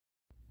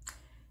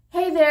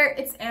Hey there,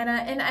 it's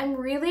Anna, and I'm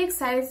really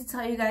excited to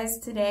tell you guys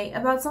today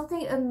about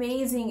something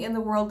amazing in the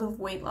world of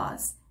weight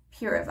loss,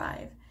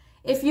 Puravive.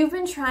 If you've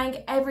been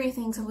trying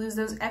everything to lose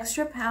those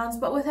extra pounds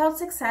but without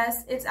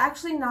success, it's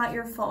actually not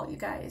your fault, you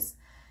guys.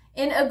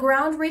 In a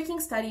groundbreaking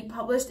study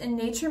published in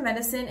Nature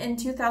Medicine in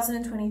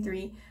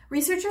 2023,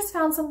 researchers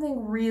found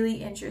something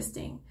really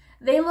interesting.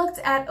 They looked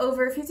at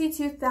over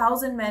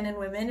 52,000 men and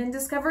women and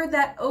discovered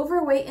that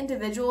overweight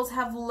individuals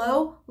have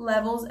low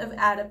levels of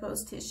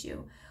adipose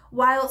tissue,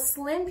 while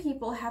slim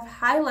people have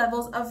high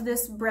levels of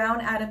this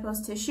brown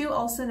adipose tissue,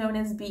 also known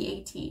as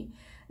BAT.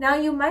 Now,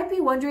 you might be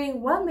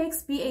wondering what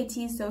makes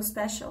BAT so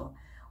special.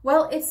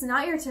 Well, it's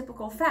not your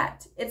typical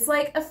fat. It's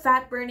like a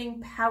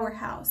fat-burning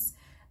powerhouse.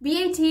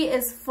 BAT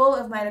is full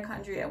of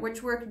mitochondria,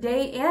 which work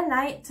day and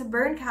night to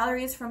burn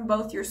calories from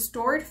both your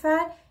stored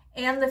fat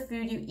and the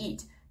food you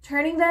eat,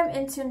 turning them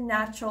into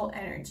natural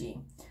energy.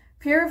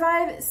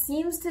 Puravive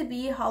seems to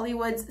be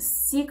Hollywood's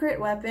secret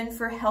weapon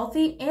for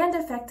healthy and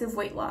effective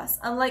weight loss,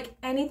 unlike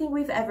anything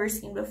we've ever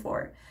seen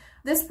before.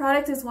 This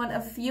product is one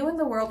of few in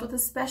the world with a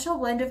special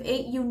blend of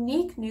 8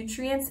 unique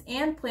nutrients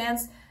and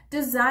plants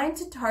designed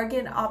to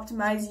target and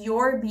optimize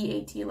your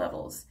BAT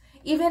levels.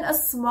 Even a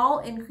small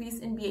increase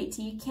in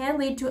BAT can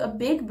lead to a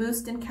big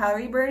boost in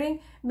calorie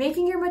burning,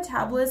 making your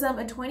metabolism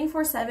a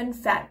 24/7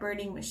 fat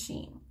burning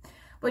machine.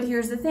 But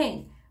here's the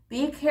thing,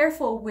 be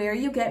careful where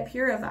you get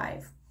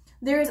Puravive.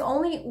 There is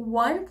only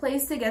one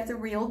place to get the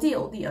real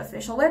deal, the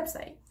official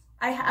website.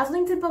 I have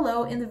linked it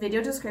below in the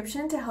video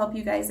description to help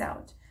you guys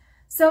out.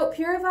 So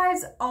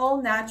Puravive's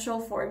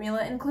all-natural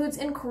formula includes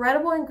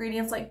incredible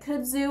ingredients like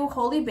kudzu,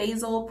 holy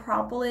basil,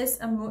 propolis,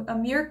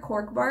 amur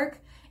cork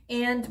bark,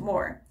 and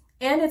more.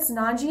 And it's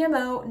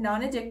non-GMO,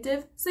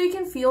 non-addictive, so you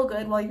can feel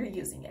good while you're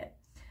using it.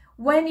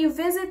 When you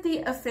visit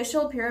the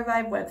official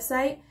Puravive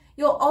website,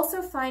 you'll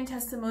also find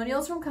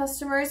testimonials from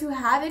customers who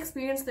have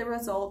experienced the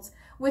results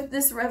with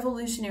this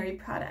revolutionary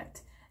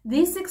product.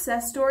 These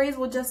success stories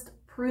will just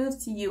prove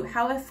to you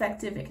how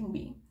effective it can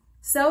be.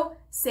 So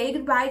say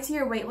goodbye to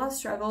your weight loss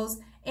struggles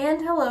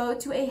and hello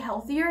to a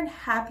healthier and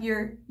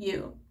happier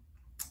you.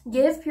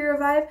 Give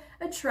Puravive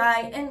a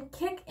try and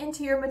kick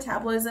into your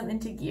metabolism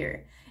into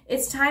gear.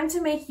 It's time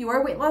to make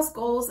your weight loss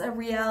goals a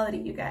reality,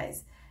 you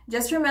guys.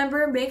 Just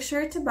remember, make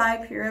sure to buy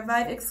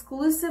Puravive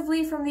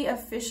exclusively from the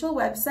official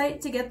website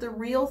to get the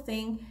real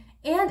thing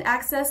and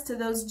access to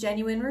those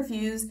genuine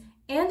reviews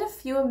and a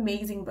few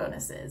amazing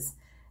bonuses.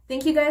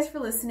 Thank you guys for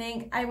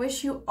listening. I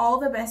wish you all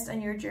the best on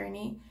your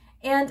journey,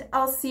 and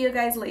I'll see you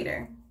guys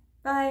later.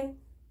 Bye.